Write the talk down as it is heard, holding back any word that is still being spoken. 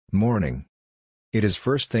Morning. It is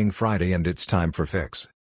First Thing Friday and it's time for Fix,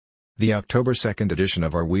 the October 2nd edition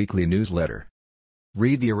of our weekly newsletter.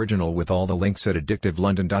 Read the original with all the links at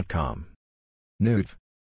addictivelondon.com. Nude.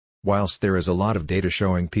 Whilst there is a lot of data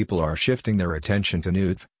showing people are shifting their attention to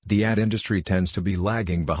nude, the ad industry tends to be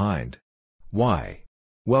lagging behind. Why?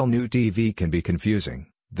 Well, new TV can be confusing.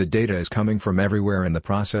 The data is coming from everywhere and the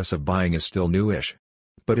process of buying is still newish.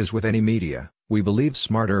 But as with any media, we believe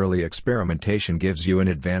smart early experimentation gives you an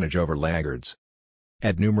advantage over laggards.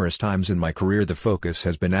 At numerous times in my career the focus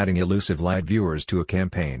has been adding elusive light viewers to a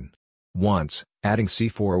campaign. Once, adding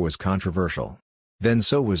C4 was controversial. Then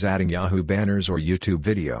so was adding Yahoo banners or YouTube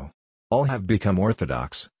video. All have become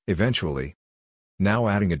orthodox, eventually. Now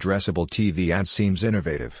adding addressable TV ads seems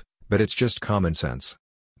innovative, but it's just common sense.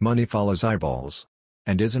 Money follows eyeballs.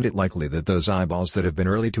 And isn't it likely that those eyeballs that have been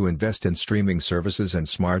early to invest in streaming services and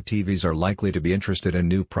smart TVs are likely to be interested in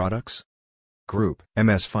new products? Group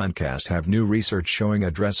MS Finecast have new research showing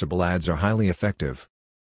addressable ads are highly effective.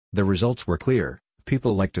 The results were clear.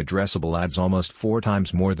 People liked addressable ads almost 4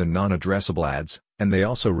 times more than non-addressable ads, and they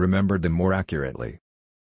also remembered them more accurately.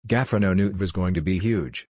 Gaffano Nude was going to be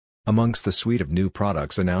huge. Amongst the suite of new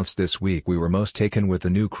products announced this week we were most taken with the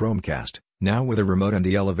new Chromecast, now with a remote and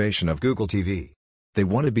the elevation of Google TV. They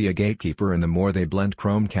want to be a gatekeeper, and the more they blend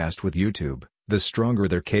Chromecast with YouTube, the stronger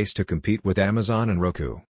their case to compete with Amazon and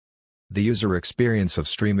Roku. The user experience of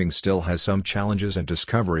streaming still has some challenges and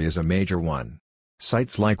discovery is a major one.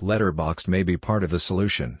 Sites like Letterboxd may be part of the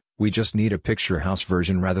solution, we just need a picture house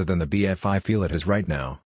version rather than the BFI feel it has right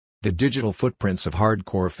now. The digital footprints of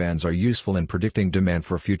hardcore fans are useful in predicting demand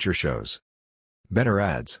for future shows. Better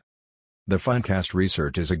ads. The Finecast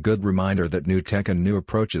research is a good reminder that new tech and new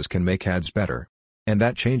approaches can make ads better. And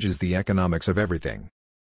that changes the economics of everything.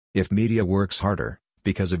 If media works harder,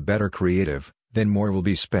 because of better creative, then more will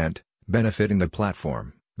be spent, benefiting the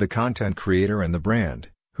platform, the content creator and the brand,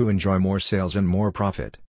 who enjoy more sales and more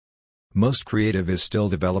profit. Most creative is still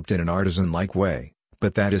developed in an artisan-like way,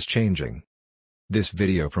 but that is changing. This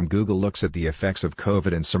video from Google looks at the effects of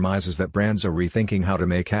COVID and surmises that brands are rethinking how to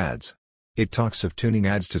make ads. It talks of tuning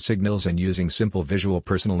ads to signals and using simple visual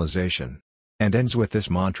personalization. And ends with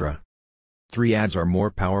this mantra. 3 ads are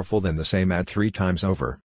more powerful than the same ad 3 times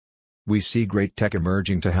over. We see great tech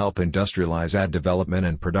emerging to help industrialize ad development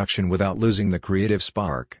and production without losing the creative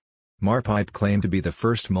spark. Marpipe claimed to be the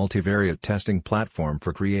first multivariate testing platform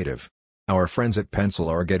for creative. Our friends at Pencil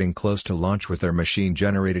are getting close to launch with their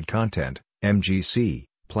machine-generated content, MGC,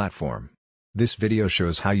 platform. This video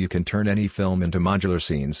shows how you can turn any film into modular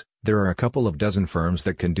scenes. There are a couple of dozen firms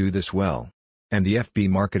that can do this well. And the FB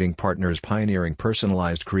marketing partners pioneering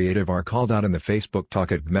personalized creative are called out in the Facebook talk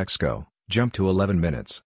at Mexico, jump to 11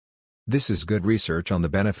 minutes. This is good research on the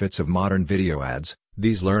benefits of modern video ads.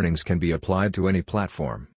 These learnings can be applied to any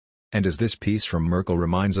platform. And as this piece from Merkle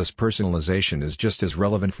reminds us, personalization is just as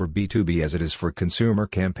relevant for B2B as it is for consumer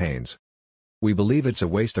campaigns. We believe it's a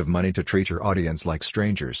waste of money to treat your audience like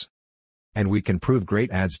strangers. And we can prove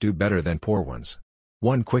great ads do better than poor ones.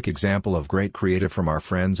 One quick example of great creative from our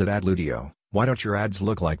friends at AdLudio. Why don't your ads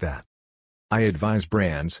look like that? I advise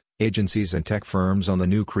brands, agencies and tech firms on the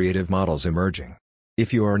new creative models emerging.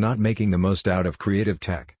 If you are not making the most out of creative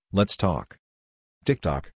tech, let's talk.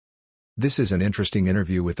 TikTok. This is an interesting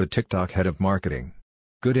interview with the TikTok head of marketing.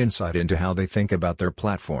 Good insight into how they think about their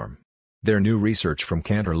platform. Their new research from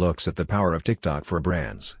Kantar looks at the power of TikTok for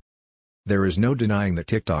brands. There is no denying that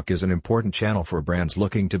TikTok is an important channel for brands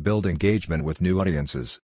looking to build engagement with new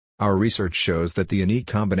audiences. Our research shows that the unique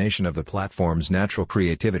combination of the platform's natural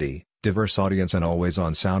creativity, diverse audience and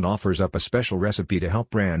always-on sound offers up a special recipe to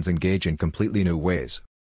help brands engage in completely new ways.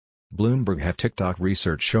 Bloomberg have TikTok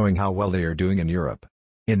research showing how well they are doing in Europe.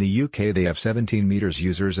 In the UK they have 17 million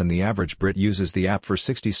users and the average Brit uses the app for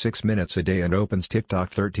 66 minutes a day and opens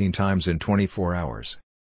TikTok 13 times in 24 hours.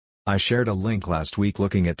 I shared a link last week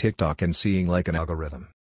looking at TikTok and seeing like an algorithm.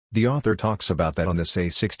 The author talks about that on the Say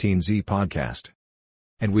 16Z podcast.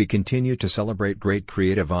 And we continue to celebrate great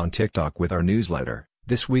creative on TikTok with our newsletter.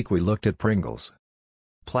 This week we looked at Pringles.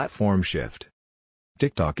 Platform shift.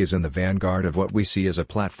 TikTok is in the vanguard of what we see as a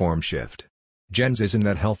platform shift. Gens isn't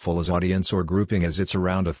that helpful as audience or grouping as it's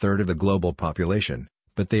around a third of the global population,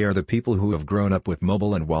 but they are the people who have grown up with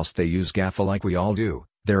mobile, and whilst they use GAFA like we all do,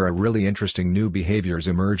 there are really interesting new behaviors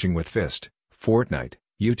emerging with Fist, Fortnite,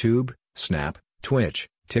 YouTube, Snap, Twitch,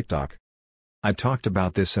 TikTok. I talked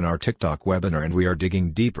about this in our TikTok webinar and we are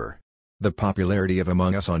digging deeper. The popularity of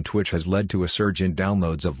Among Us on Twitch has led to a surge in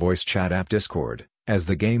downloads of voice chat app Discord, as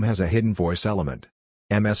the game has a hidden voice element.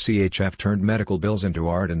 MSCHF turned medical bills into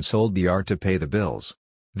art and sold the art to pay the bills.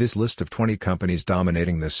 This list of 20 companies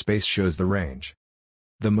dominating this space shows the range.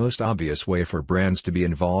 The most obvious way for brands to be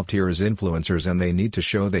involved here is influencers, and they need to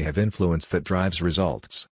show they have influence that drives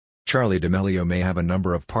results. Charli D'Amelio may have a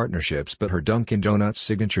number of partnerships, but her Dunkin' Donuts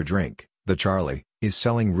signature drink, the Charli, is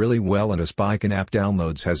selling really well, and a spike in app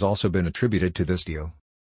downloads has also been attributed to this deal.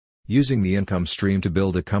 Using the income stream to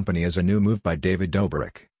build a company is a new move by David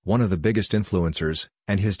Dobrik, one of the biggest influencers,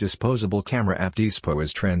 and his disposable camera app Despo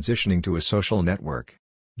is transitioning to a social network.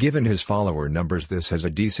 Given his follower numbers, this has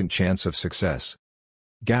a decent chance of success.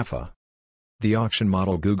 GAFA. The auction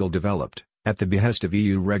model Google developed, at the behest of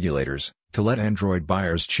EU regulators, to let Android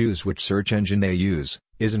buyers choose which search engine they use,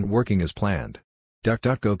 isn't working as planned.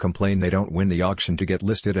 DuckDuckGo complain they don't win the auction to get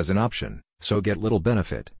listed as an option, so get little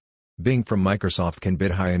benefit. Bing from Microsoft can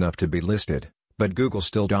bid high enough to be listed, but Google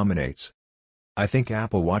still dominates. I think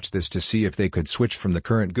Apple watched this to see if they could switch from the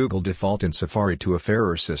current Google default in Safari to a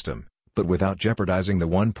fairer system, but without jeopardizing the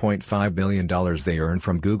 $1.5 billion they earn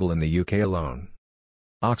from Google in the UK alone.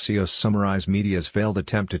 Axios summarize media's failed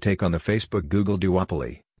attempt to take on the Facebook-Google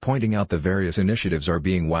duopoly, pointing out the various initiatives are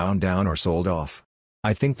being wound down or sold off.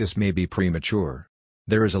 I think this may be premature.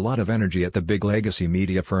 There is a lot of energy at the big legacy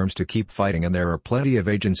media firms to keep fighting, and there are plenty of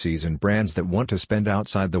agencies and brands that want to spend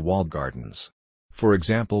outside the walled gardens. For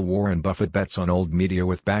example, Warren Buffett bets on old media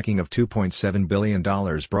with backing of $2.7 billion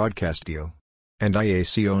broadcast deal. And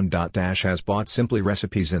IAC-owned Dotdash has bought Simply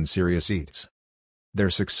Recipes and Serious Eats. Their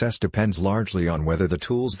success depends largely on whether the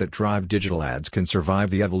tools that drive digital ads can survive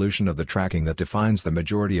the evolution of the tracking that defines the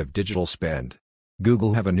majority of digital spend.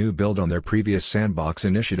 Google have a new build on their previous sandbox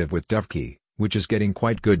initiative with DoveKey, which is getting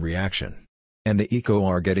quite good reaction. And the Eco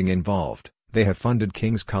are getting involved. They have funded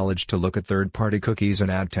King's College to look at third-party cookies and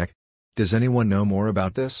ad tech. Does anyone know more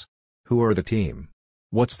about this? Who are the team?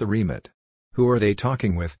 What's the remit? Who are they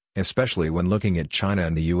talking with, especially when looking at China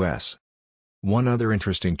and the US? One other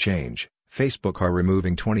interesting change, Facebook are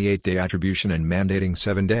removing 28-day attribution and mandating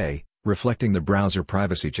 7-day, reflecting the browser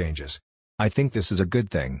privacy changes. I think this is a good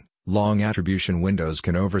thing. Long attribution windows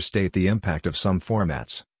can overstate the impact of some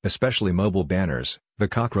formats, especially mobile banners, the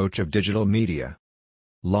cockroach of digital media.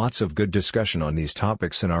 Lots of good discussion on these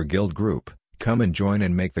topics in our Guild group. Come and join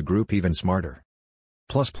and make the group even smarter.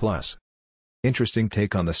 Interesting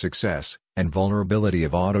take on the success and vulnerability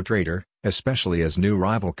of AutoTrader, especially as new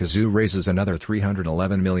rival Cazoo raises another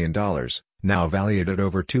 $311 million, now valued at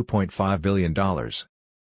over $2.5 billion.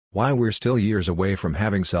 While we're still years away from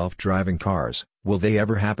having self-driving cars, will they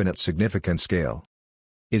ever happen at significant scale?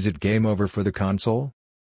 Is it game over for the console?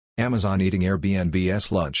 Amazon eating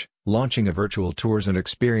Airbnb's lunch, launching a virtual tours and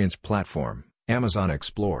experience platform, Amazon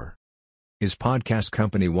Explore. Is podcast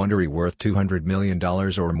company Wondery worth $200 million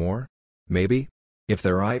or more? Maybe? If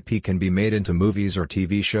their IP can be made into movies or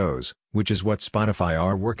TV shows, which is what Spotify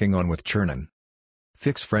are working on with Chernin.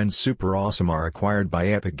 Fix Friends Super Awesome are acquired by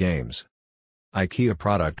Epic Games. IKEA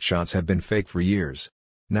product shots have been fake for years.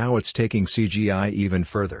 Now it's taking CGI even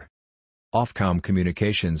further. Ofcom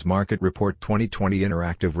Communications Market Report 2020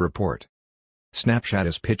 Interactive Report. Snapchat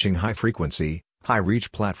is pitching high-frequency,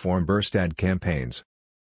 high-reach platform burst ad campaigns.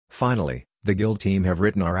 Finally, the Guild team have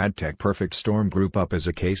written our AdTech Perfect Storm group up as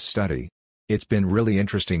a case study. It's been really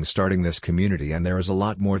interesting starting this community, and there is a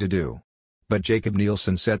lot more to do. But Jacob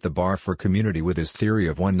Nielsen set the bar for community with his theory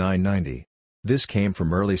of 1990. This came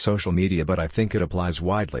from early social media, but I think it applies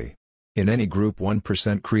widely. In any group,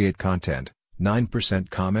 1% create content, 9%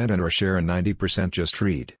 comment and or share, and 90% just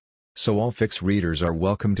read. So all Fix readers are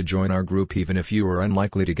welcome to join our group, even if you are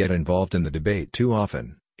unlikely to get involved in the debate too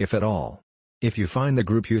often, if at all. If you find the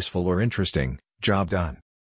group useful or interesting, job done.